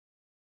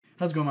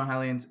How's it going, my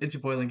Hylians? It's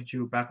your boy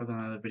Linkachu back with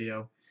another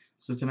video.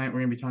 So tonight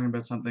we're gonna be talking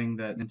about something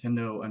that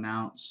Nintendo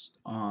announced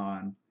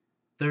on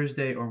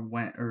Thursday or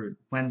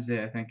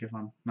Wednesday, I think, if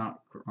I'm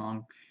not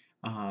wrong.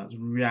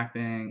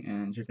 Reacting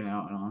and checking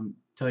out, and I'll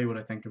tell you what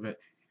I think of it.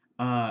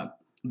 Uh,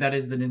 that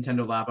is the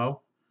Nintendo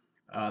Labo.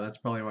 That's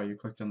probably why you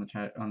clicked on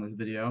on this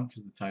video,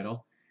 because of the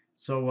title.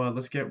 So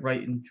let's get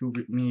right into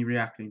me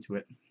reacting to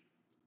it.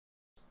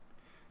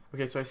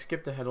 Okay, so I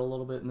skipped ahead a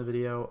little bit in the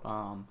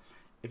video.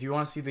 If you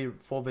want to see the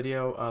full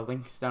video,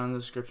 links down in the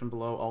description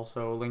below.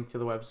 Also, a link to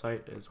the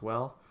website as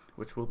well,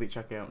 which we'll be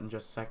checking out in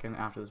just a second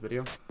after this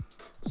video.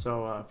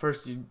 So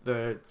first,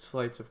 the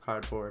slices of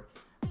cardboard,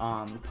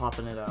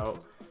 popping it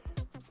out.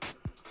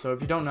 So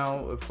if you don't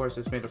know, of course,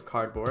 it's made of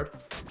cardboard.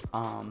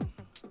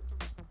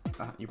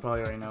 You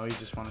probably already know. You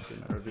just want to see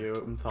my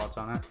review and thoughts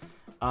on it.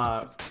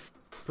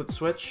 Put the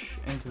Switch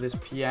into this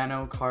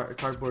piano,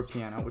 cardboard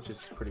piano, which is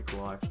pretty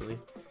cool actually.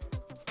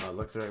 It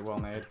looks very well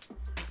made.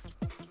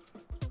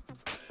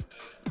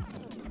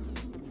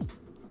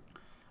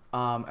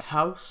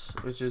 House,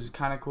 which is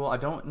kind of cool. I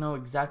don't know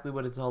exactly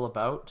what it's all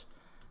about,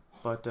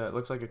 but it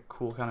looks like a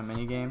cool kind of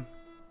mini game.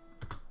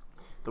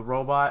 The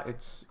robot,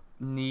 it's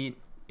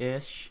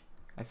neat-ish,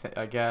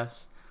 I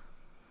guess.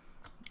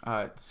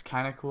 It's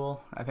kind of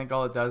cool. I think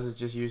all it does is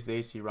just use the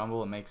HD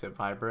rumble and makes it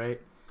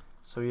vibrate.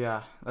 So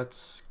yeah,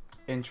 that's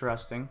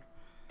interesting.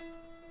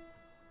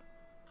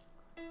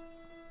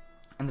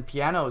 And the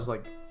piano is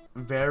like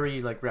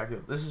very like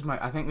reactive.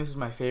 I think this is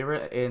my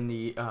favorite in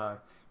the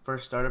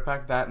first starter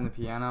pack, that and the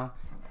piano.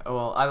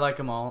 Well, I like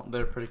them all.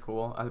 They're pretty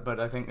cool. But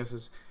I think this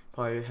is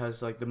probably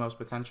has like the most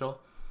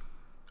potential.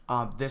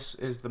 This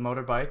is the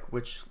motorbike,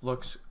 which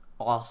looks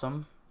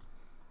awesome.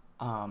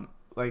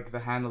 Like the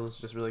handles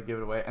just really give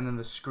it away. And then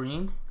the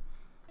screen,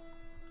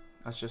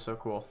 that's just so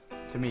cool.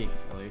 To me,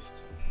 at least.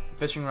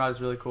 Fishing rod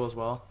is really cool as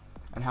well.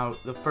 And how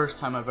the first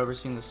time I've ever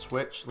seen the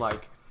Switch,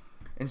 like,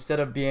 instead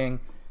of being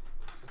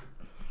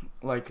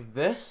like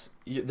this,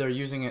 they're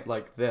using it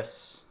like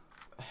this,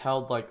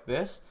 held like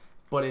this,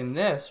 but in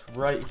this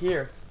right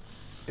here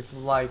it's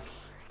like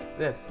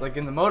this. Like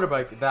in the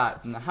motorbike, that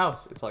in the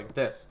house it's like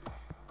this.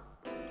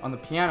 On the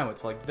piano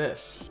it's like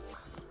this.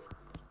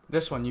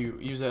 This one you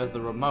use it as the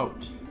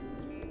remote,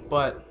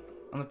 but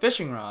on the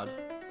fishing rod,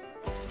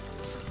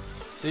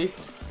 see,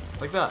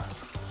 like that,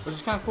 which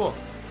is kind of cool.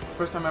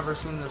 First time I've ever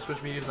seen the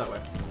Switch be used that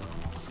way,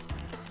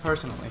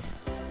 personally.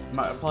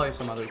 Probably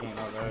some other game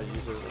out there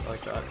uses it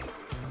like that.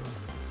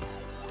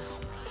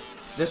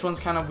 This one's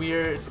kind of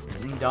weird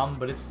and dumb,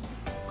 but it's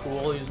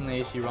cool using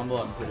the HD rumble,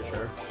 I'm pretty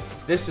sure.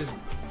 This is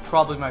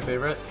probably my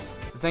favorite.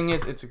 The thing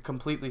is, it's a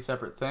completely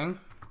separate thing.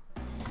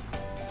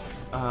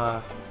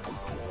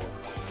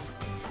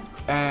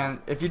 And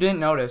if you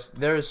didn't notice,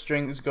 there is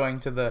strings going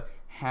to the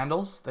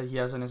handles that he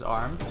has in his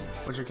arm,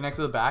 which are connected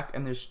to the back,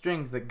 and there's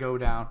strings that go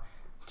down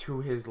to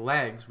his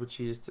legs, which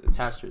he's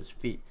attached to his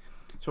feet.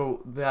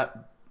 So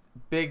that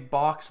big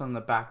box on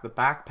the back, the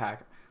backpack,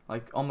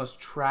 like almost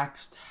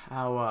tracks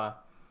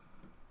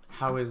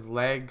how his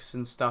legs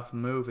and stuff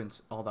move and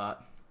all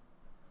that.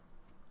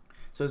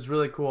 So it's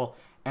really cool,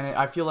 and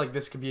I feel like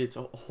this could be its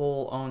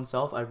whole own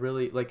self. I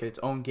really like its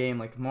own game,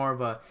 like more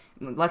of a,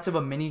 less of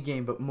a mini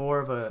game, but more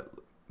of a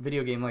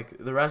video game. Like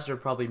the rest are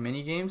probably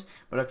mini games,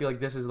 but I feel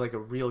like this is like a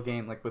real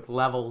game, like with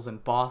levels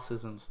and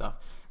bosses and stuff.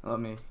 Let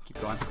me keep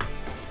going.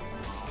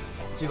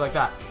 See, like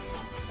that.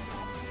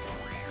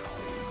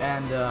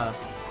 And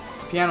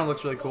piano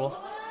looks really cool.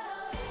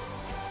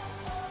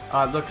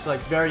 It looks like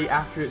very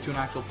accurate to an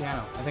actual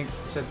piano. I think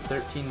it said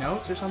 13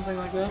 notes or something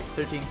like that,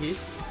 13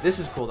 keys. This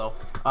is cool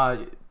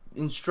though.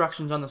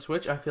 Instructions on the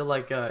Switch, I feel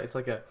like it's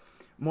like a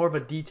more of a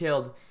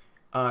detailed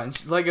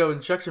Lego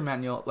instruction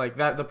manual like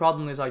that. The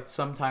problem is, like,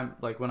 sometimes,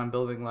 like when I'm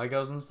building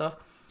Legos and stuff,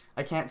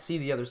 I can't see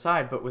the other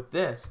side, but with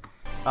this,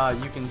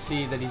 you can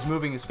see that he's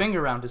moving his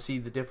finger around to see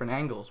the different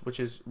angles, which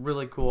is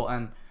really cool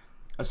and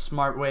a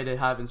smart way to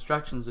have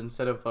instructions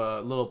instead of a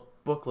little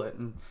booklet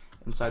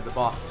inside the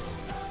box.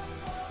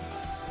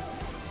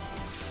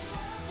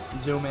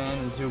 Zoom in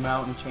and zoom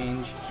out and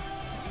change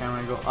camera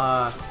angle.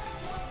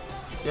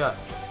 Yeah.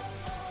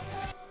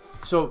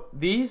 So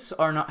these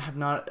have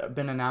not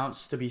been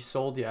announced to be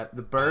sold yet.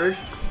 The bird,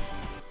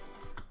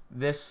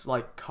 this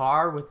like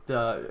car with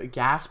the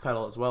gas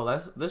pedal as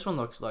well. This one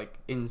looks like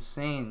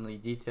insanely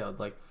detailed.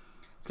 Like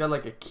it's got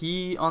like a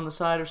key on the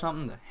side or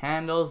something. The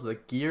handles, the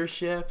gear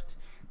shift,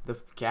 the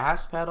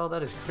gas pedal.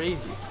 That is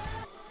crazy.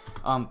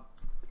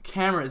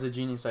 Camera is a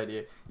genius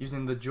idea,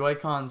 using the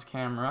Joy-Cons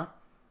camera.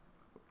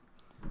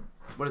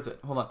 What is it?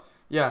 Hold on.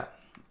 Yeah,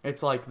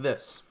 it's like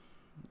this.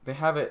 They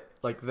have it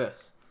like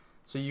this.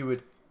 So you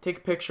would take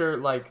a picture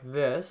like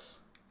this,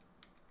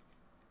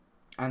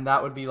 and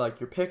that would be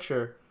like your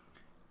picture,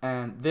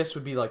 and this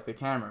would be like the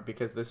camera,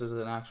 because this is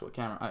an actual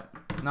camera.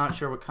 I'm not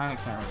sure what kind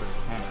of camera, but it's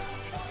a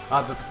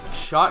camera. The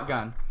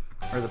shotgun,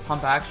 or the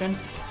pump action,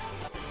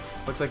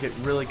 looks like it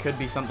really could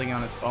be something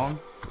on its own.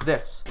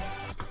 This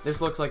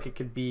looks like it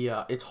could be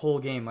its whole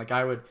game. Like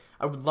I would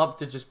love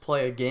to just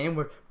play a game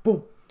where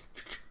boom,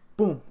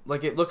 boom,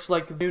 like it looks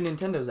like the new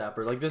Nintendo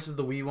Zapper. Like this is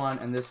the Wii one,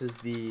 and this is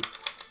the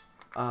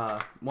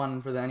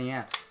one for the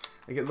NES.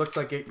 Like it looks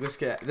like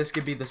this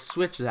could be the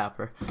Switch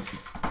Zapper.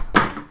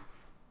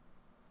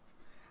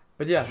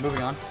 But yeah,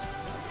 moving on.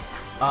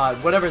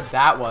 Whatever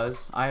that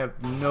was, I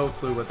have no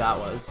clue what that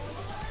was.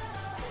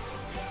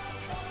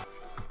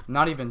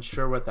 Not even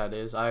sure what that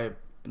is. I have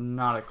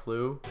not a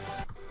clue,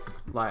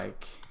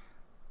 like,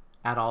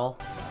 at all.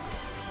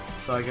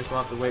 So I guess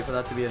we'll have to wait for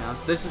that to be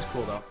announced. This is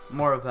cool though.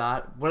 More of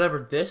that.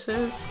 Whatever this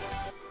is,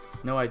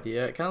 no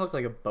idea. It kind of looks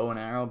like a bow and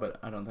arrow, but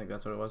I don't think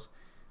that's what it was.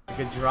 Like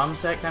a drum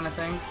set kind of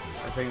thing.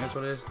 I think that's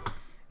what it is.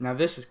 Now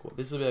this is cool.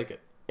 This is like an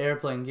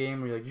airplane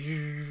game where you're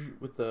like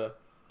with the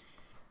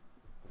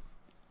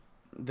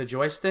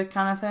joystick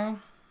kind of thing.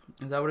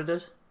 Is that what it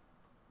is?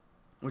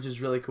 Which is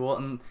really cool.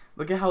 And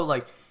look at how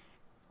like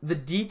the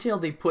detail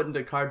they put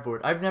into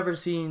cardboard. I've never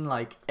seen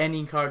like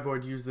any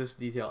cardboard use this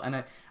detail.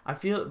 And I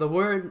feel the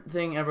word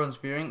thing everyone's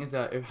fearing is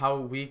that how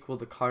weak will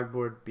the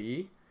cardboard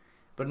be?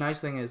 But nice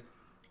thing is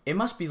it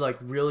must be like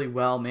really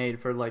well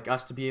made for like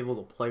us to be able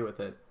to play with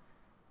it.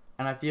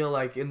 And I feel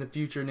like in the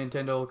future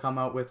Nintendo will come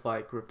out with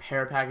like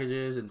repair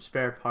packages and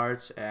spare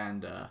parts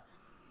and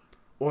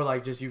or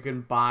like just you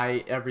can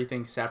buy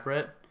everything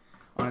separate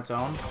on its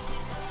own.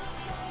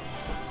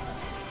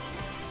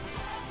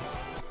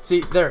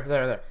 See,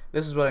 there.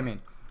 This is what I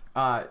mean.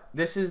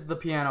 This is the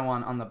piano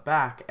one on the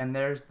back, and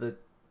there's the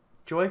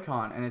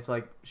Joy-Con, and it's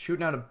like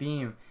shooting out a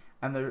beam,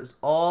 and there's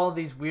all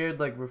these weird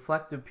like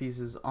reflective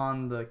pieces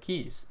on the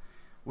keys,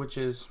 which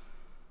is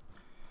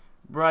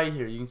right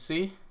here. You can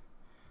see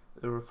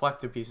the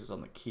reflective pieces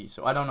on the key.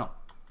 So I don't know.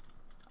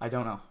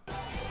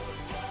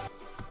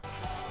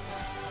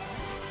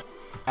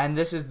 And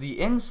this is the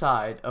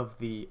inside of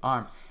the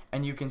arm,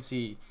 and you can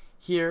see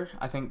here,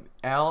 I think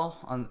L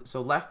on,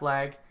 so left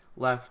leg,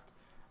 left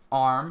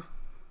arm,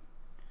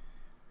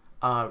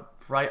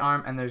 right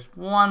arm, and there's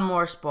one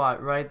more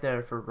spot right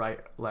there for right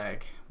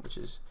leg, which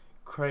is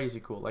crazy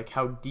cool. Like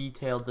how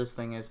detailed this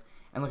thing is,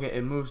 and look at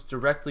it moves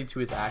directly to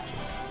his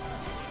actions.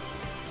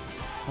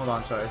 Hold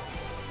on, sorry,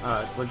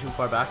 went too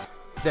far back.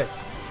 This,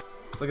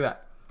 look at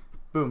that,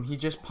 boom. He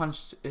just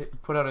punched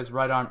it, put out his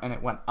right arm, and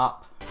it went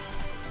up.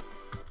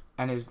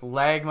 And his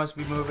leg must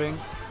be moving.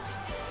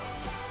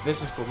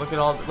 This is cool. Look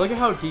at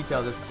how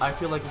detailed this. I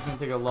feel like it's gonna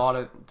take a lot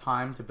of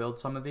time to build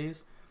some of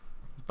these,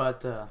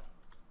 but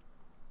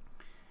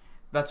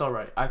that's all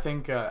right. I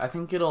think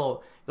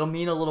it'll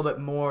mean a little bit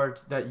more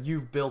that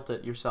you've built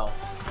it yourself.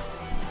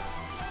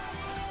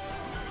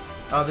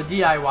 The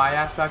DIY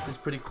aspect is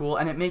pretty cool,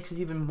 and it makes it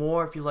even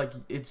more if you like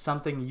it's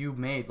something you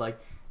made. Like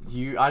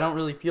I don't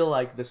really feel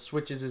like the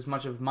Switch is as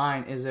much of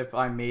mine as if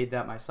I made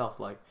that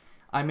myself. Like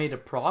I made a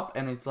prop,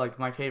 and it's like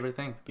my favorite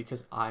thing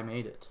because I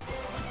made it.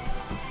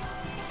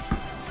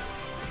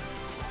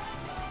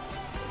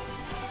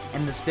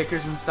 And the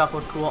stickers and stuff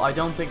look cool. I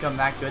don't think I'm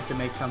that good to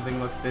make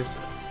something look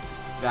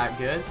that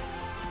good.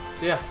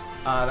 So yeah,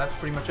 that's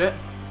pretty much it.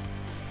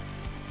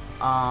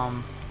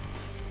 And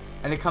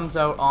it comes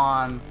out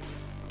on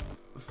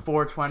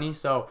 4/20,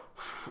 so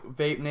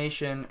Vape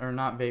Nation, or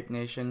not Vape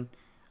Nation,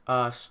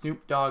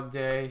 Snoop Dogg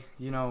Day,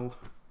 you know,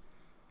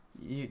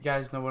 you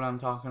guys know what I'm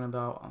talking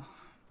about.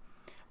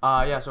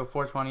 Yeah, so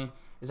 4/20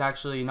 is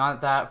actually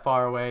not that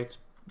far away.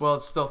 Well,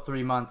 it's still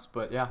 3 months,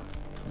 but yeah.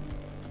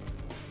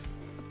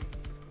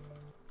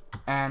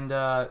 And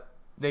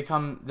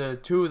the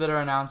two that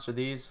are announced are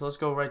these. So let's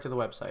go right to the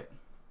website.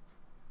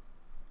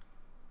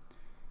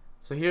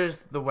 So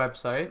here's the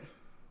website.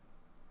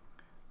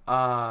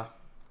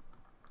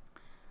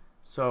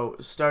 So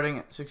starting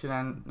at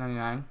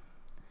 $69.99.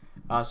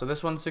 So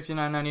this one's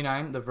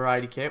 $69.99, the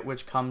variety kit,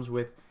 which comes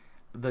with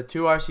the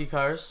 2 RC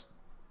cars,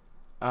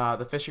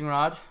 the fishing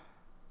rod,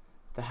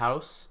 the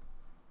house,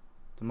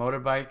 the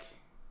motorbike,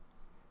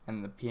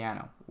 and the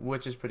piano,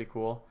 which is pretty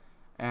cool.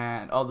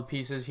 And all the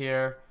pieces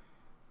here,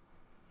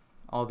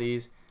 all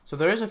these. So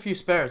there is a few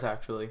spares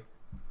actually.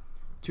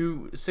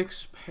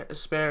 6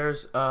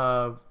 spares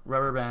of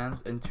rubber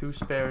bands and 2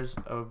 spares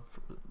of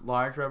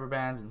large rubber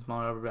bands and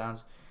small rubber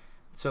bands.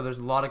 So there's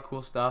a lot of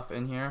cool stuff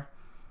in here.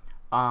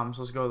 So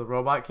let's go with the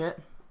robot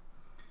kit.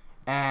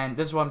 And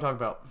this is what I'm talking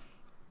about.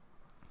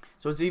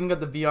 So it's even got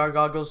the VR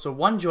goggles. So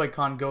one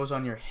Joy-Con goes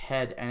on your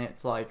head, and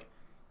it's like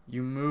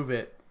you move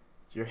it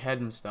to your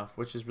head and stuff,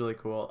 which is really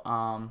cool.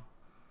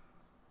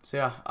 So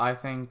yeah, I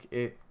think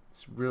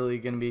it's really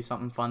gonna be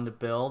something fun to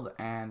build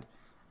and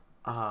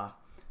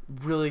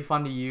really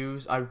fun to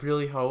use. I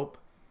really hope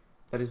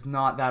that it's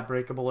not that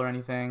breakable or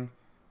anything.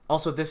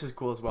 Also, this is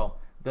cool as well.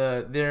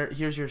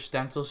 Here's your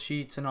stencil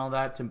sheets and all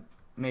that to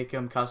make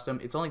them custom.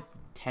 It's only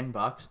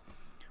 $10,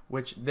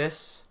 which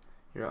this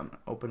here I'm gonna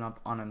open up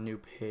on a new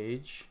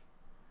page.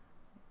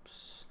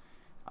 Oops.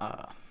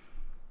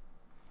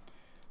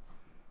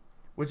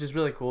 Which is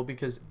really cool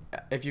because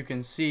if you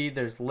can see,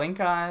 there's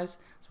Link eyes,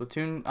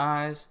 Splatoon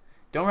eyes.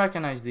 Don't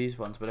recognize these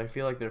ones, but I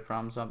feel like they're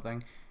from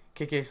something.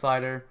 KK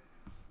Slider,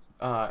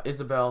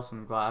 Isabelle,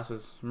 some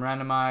glasses, some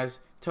randomized,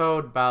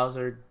 Toad,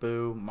 Bowser,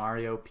 Boo,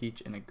 Mario,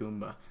 Peach, and a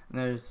Goomba. And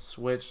there's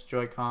Switch,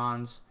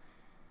 Joy-Cons,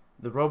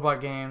 the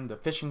robot game, the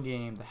fishing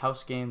game, the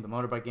house game, the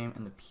motorbike game,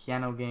 and the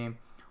piano game,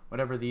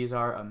 whatever these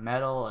are, a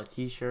medal, a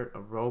t-shirt, a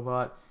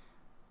robot.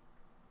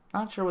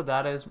 Not sure what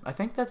that is. I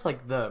think that's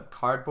like the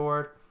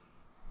cardboard,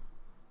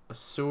 a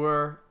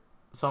sewer,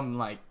 some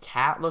like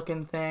cat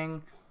looking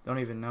thing. Don't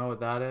even know what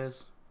that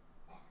is.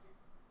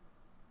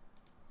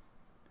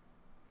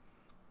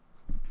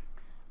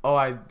 Oh,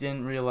 I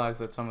didn't realize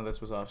that some of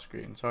this was off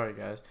screen. Sorry,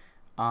 guys.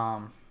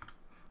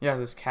 Yeah,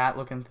 this cat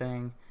looking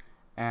thing,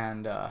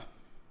 and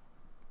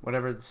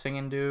whatever, the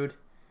singing dude,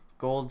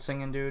 gold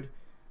singing dude.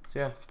 So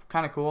yeah,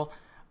 kind of cool.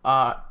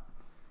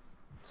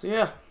 So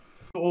yeah,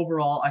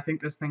 overall, I think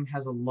this thing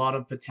has a lot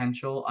of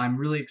potential. I'm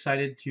really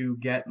excited to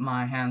get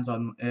my hands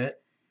on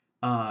it.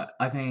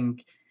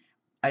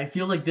 I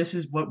feel like this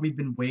is what we've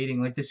been waiting,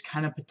 like this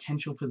kind of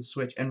potential for the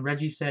Switch. And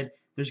Reggie said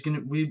there's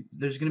gonna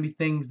be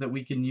things that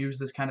we can use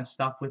this kind of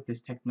stuff with,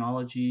 this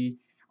technology,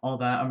 all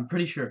that. I'm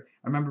pretty sure.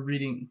 I remember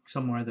reading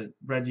somewhere that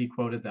Reggie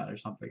quoted that or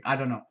something. I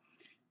don't know.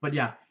 But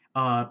yeah,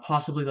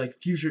 possibly like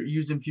future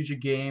used in future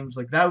games.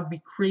 Like that would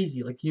be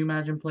crazy. Like can you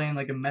imagine playing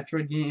like a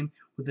Metroid game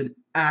with an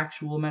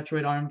actual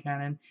Metroid arm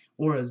cannon,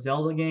 or a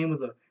Zelda game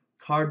with a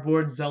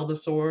cardboard Zelda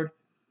sword?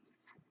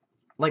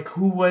 Like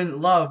who wouldn't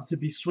love to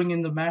be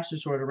swinging the Master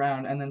Sword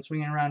around and then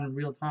swinging around in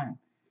real time,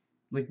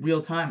 like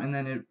real time, and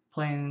then it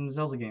playing the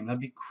Zelda game? That'd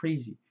be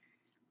crazy.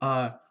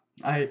 Uh,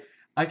 I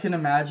I can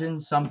imagine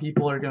some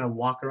people are gonna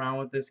walk around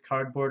with this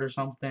cardboard or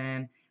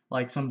something.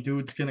 Like some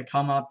dude's gonna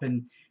come up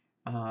and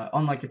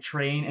on like a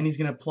train, and he's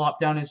gonna plop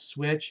down his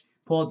Switch,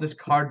 pull out this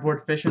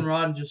cardboard fishing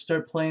rod, and just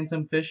start playing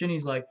some fishing.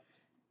 He's like,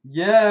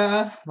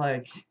 yeah,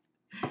 like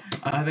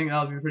I think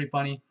that'll be pretty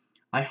funny.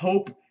 I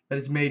hope that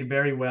it's made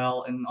very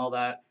well and all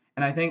that,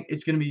 and I think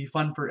it's gonna be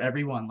fun for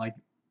everyone. Like,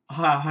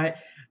 I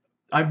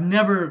I've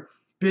never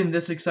been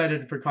this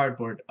excited for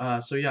cardboard.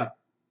 So yeah,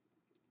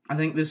 I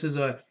think this is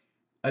a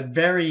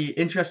very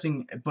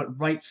interesting but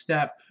right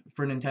step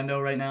for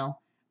Nintendo right now.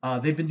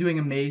 They've been doing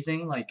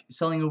amazing, like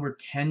selling over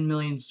 10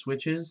 million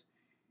Switches,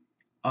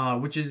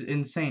 which is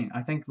insane.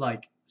 I think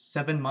like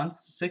 7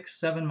 months, 6,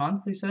 7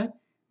 months, they said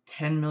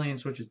 10 million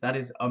Switches. That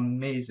is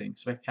amazing,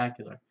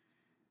 spectacular.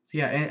 So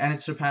yeah, and it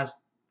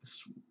surpassed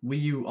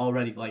Wii U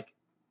already, like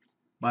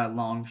by a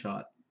long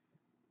shot.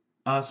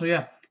 So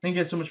yeah, thank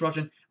you guys so much for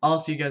watching. I'll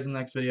see you guys in the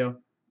next video.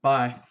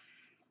 Bye.